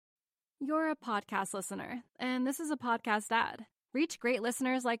You're a podcast listener, and this is a podcast ad. Reach great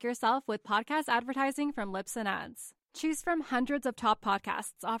listeners like yourself with podcast advertising from Lips and Ads. Choose from hundreds of top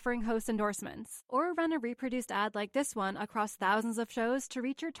podcasts offering host endorsements, or run a reproduced ad like this one across thousands of shows to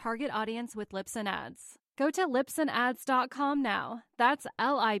reach your target audience with Lips and Ads. Go to lipsandads.com now. That's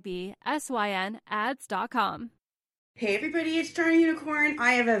LIBSYN ads.com. Hey everybody, it's Johnny Unicorn.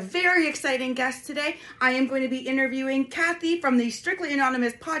 I have a very exciting guest today. I am going to be interviewing Kathy from the Strictly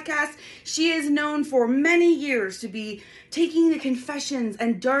Anonymous podcast. She is known for many years to be taking the confessions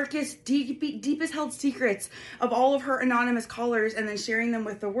and darkest, deepest held secrets of all of her anonymous callers and then sharing them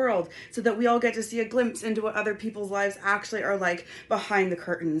with the world so that we all get to see a glimpse into what other people's lives actually are like behind the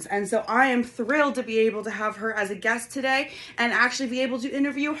curtains. And so I am thrilled to be able to have her as a guest today and actually be able to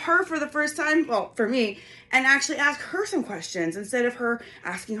interview her for the first time, well, for me, and actually ask her some questions instead of her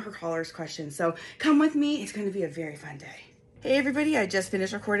asking her callers questions. So come with me. It's going to be a very fun day. Hey everybody, I just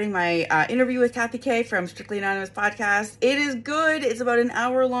finished recording my interview with Kathy K from Strictly Anonymous podcast. It is good. It's about an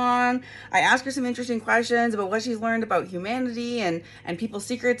hour long. I asked her some interesting questions about what she's learned about humanity and people's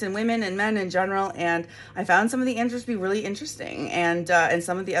secrets and women and men in general. And I found some of the answers to be really interesting and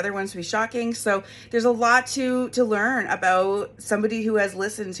some of the other ones to be shocking. So there's a lot to learn about somebody who has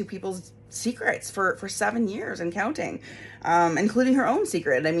listened to people's secrets for 7 years and counting, including her own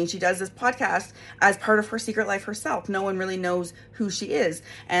secret. I mean, she does this podcast as part of her secret life herself. No one really knows who she is.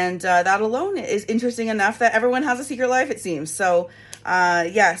 And that alone is interesting enough that everyone has a secret life, it seems. So so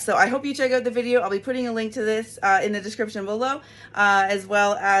I hope you check out the video. I'll be putting a link to this in the description below, as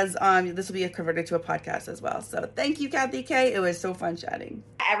well as this will be converted to a podcast as well. So thank you, Kathy K. It was so fun chatting.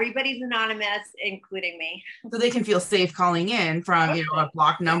 Everybody's anonymous, including me. So they can feel safe calling in from, a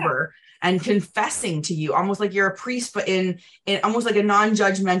blocked number. Yeah. And confessing to you, almost like you're a priest, but in almost like a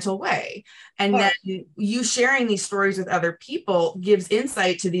non-judgmental way. And then you sharing these stories with other people gives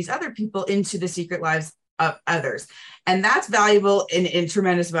insight to these other people into the secret lives of others. And that's valuable in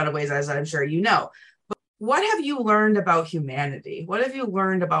tremendous amount of ways, as I'm sure you know. But what have you learned about humanity? What have you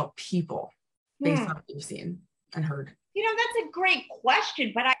learned about people based on what you've seen and heard? That's a great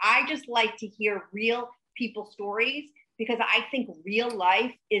question, but I just like to hear real people stories, because I think real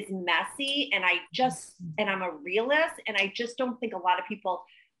life is messy and I'm a realist, and I just don't think a lot of people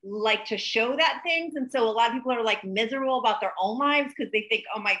like to show that things. And so a lot of people are like miserable about their own lives because they think,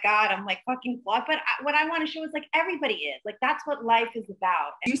 oh my God, I'm like fucking flawed. But what I want to show is like everybody is. Like that's what life is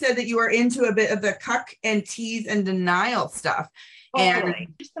about. You said that you were into a bit of the cuck and tease and denial stuff. Totally.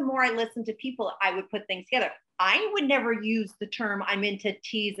 And just the more I listen to people, I would put things together. I would never use the term I'm into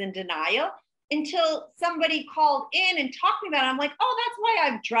tease and denial until somebody called in and talked to me about it. I'm like, oh, that's why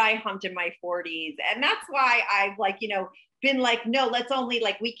I've dry humped in my 40s. And that's why I've been like, no, let's only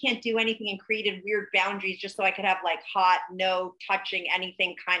we can't do anything, and created weird boundaries just so I could have hot, no touching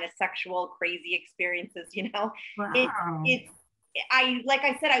anything kind of sexual, crazy experiences, Wow. Like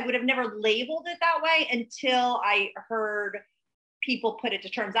I said, I would have never labeled it that way until I heard people put it to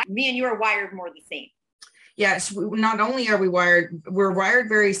terms. Me and you are wired more the same. Yes, not only are we wired, we're wired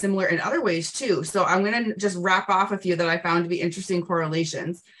very similar in other ways too. So I'm going to just wrap off a few that I found to be interesting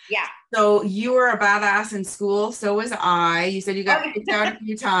correlations. Yeah. So you were a badass in school. So was I. You said you got kicked out a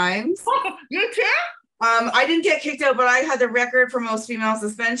few times. You too? I didn't get kicked out, but I had the record for most female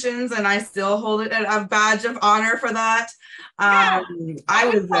suspensions, and I still hold it a badge of honor for that. I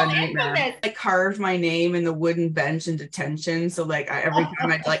was a nightmare. I carved my name in the wooden bench in detention, so every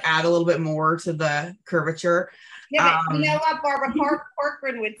time I'd add a little bit more to the curvature. Yeah, but you know what Barbara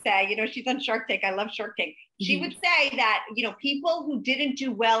Corcoran would say? She's on Shark Tank. I love Shark Tank. She would say that people who didn't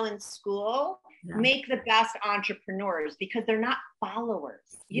do well in school make the best entrepreneurs because they're not followers.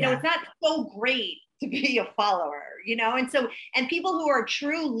 It's not so great to be a follower, and people who are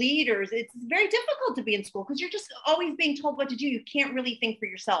true leaders, it's very difficult to be in school because you're just always being told what to do. You can't really think for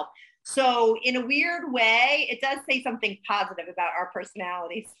yourself. So in a weird way, it does say something positive about our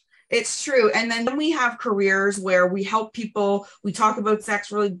personalities. It's true. And then we have careers where we help people, we talk about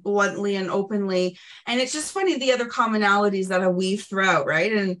sex really bluntly and openly. And it's just funny, the other commonalities that I weave throughout,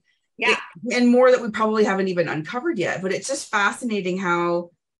 right? And and more that we probably haven't even uncovered yet. But it's just fascinating how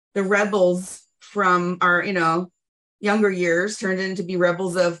the rebels from our, younger years turned into be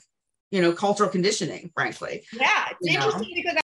rebels of, cultural conditioning, frankly. Yeah, it's interesting because